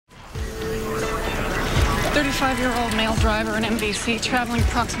35-year-old male driver in MBC, traveling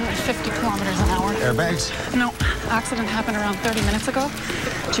approximately 50 kilometers an hour. Airbags? No. Accident happened around 30 minutes ago.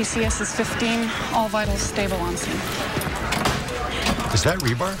 GCS is 15. All vitals stable on scene. Is that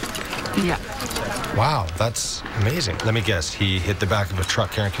rebar? Yeah. Wow, that's amazing. Let me guess, he hit the back of a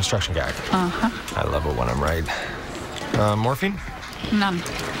truck carrying a construction gag. Uh-huh. I love it when I'm right. Morphine? None.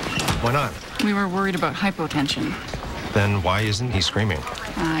 Why not? We were worried about hypotension. Then why isn't he screaming?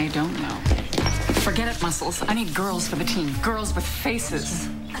 I don't know. Forget it, Muscles. I need girls for the team. Girls with faces.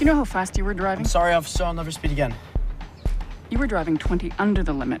 You know how fast you were driving? I'm sorry, officer. I'll never speed again. You were driving 20 under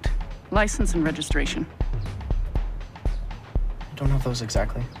the limit. License and registration. I don't have those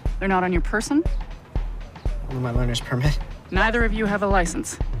exactly. They're not on your person? Only my learner's permit. Neither of you have a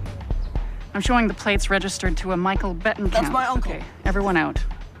license. I'm showing the plates registered to a Michael Bettenkamp. That's my uncle. Okay, everyone out.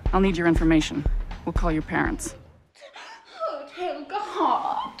 I'll need your information. We'll call your parents. Oh, Helga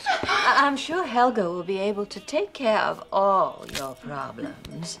Hart. I'm sure Helga will be able to take care of all your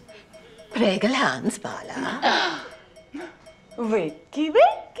problems. Regel Hans, Bala. Vicky,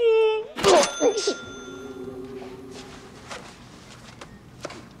 Vicky.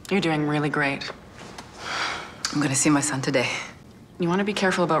 You're doing really great. I'm gonna see my son today. You want to be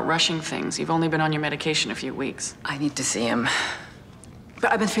careful about rushing things. You've only been on your medication a few weeks. I need to see him.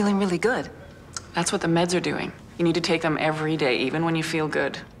 But I've been feeling really good. That's what the meds are doing. You need to take them every day, even when you feel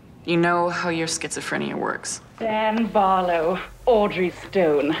good. You know how your schizophrenia works. Dan Barlow, Audrey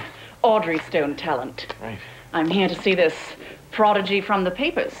Stone. Audrey Stone talent. Right. I'm here to see this prodigy from the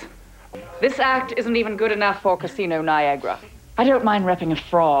papers. This act isn't even good enough for Casino Niagara. I don't mind repping a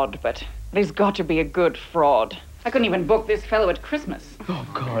fraud, but there's got to be a good fraud. I couldn't even book this fellow at Christmas. Oh,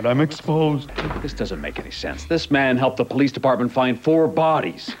 God, I'm exposed. This doesn't make any sense. This man helped the police department find 4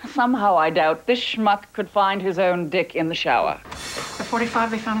 bodies. Somehow I doubt this schmuck could find his own dick in the shower. The 45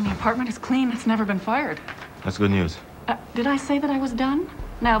 they found in the apartment is clean. It's never been fired. That's good news. Did I say that I was done?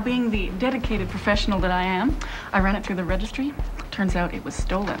 Now, being the dedicated professional that I am, I ran it through the registry. Turns out it was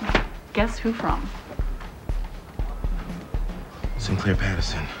stolen. Guess who from? Sinclair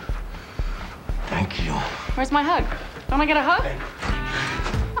Patterson. Thank you. Where's my hug? Don't I get a hug?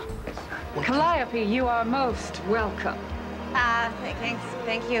 Calliope, you are most welcome. Thanks.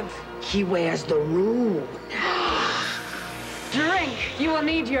 Thank you. He wears the rune. Drink. You will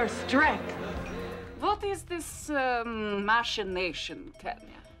need your strength. What is this machination,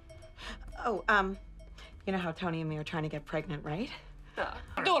 Tanya? Oh, you know how Tony and me are trying to get pregnant, right?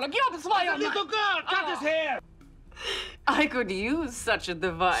 Little girl, cut his hair! I could use such a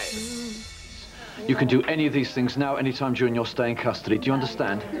device. You can do any of these things now, anytime during your stay in custody. Do you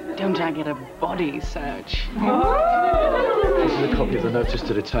understand? Don't I get a body search? This is a copy of the notice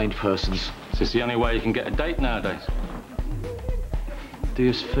to detained persons. Is this the only way you can get a date nowadays?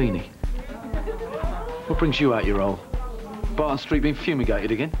 Dear Feeney, what brings you out your hole? Barton Street being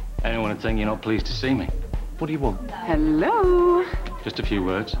fumigated again? Anyone would think you're not pleased to see me. What do you want? Hello? Just a few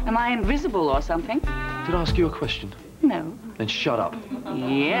words. Am I invisible or something? Did I ask you a question? No. Then shut up.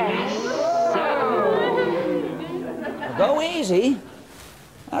 Yes, sir. Go easy.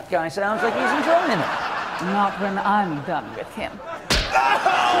 That guy sounds like he's enjoying it. Not when I'm done with him.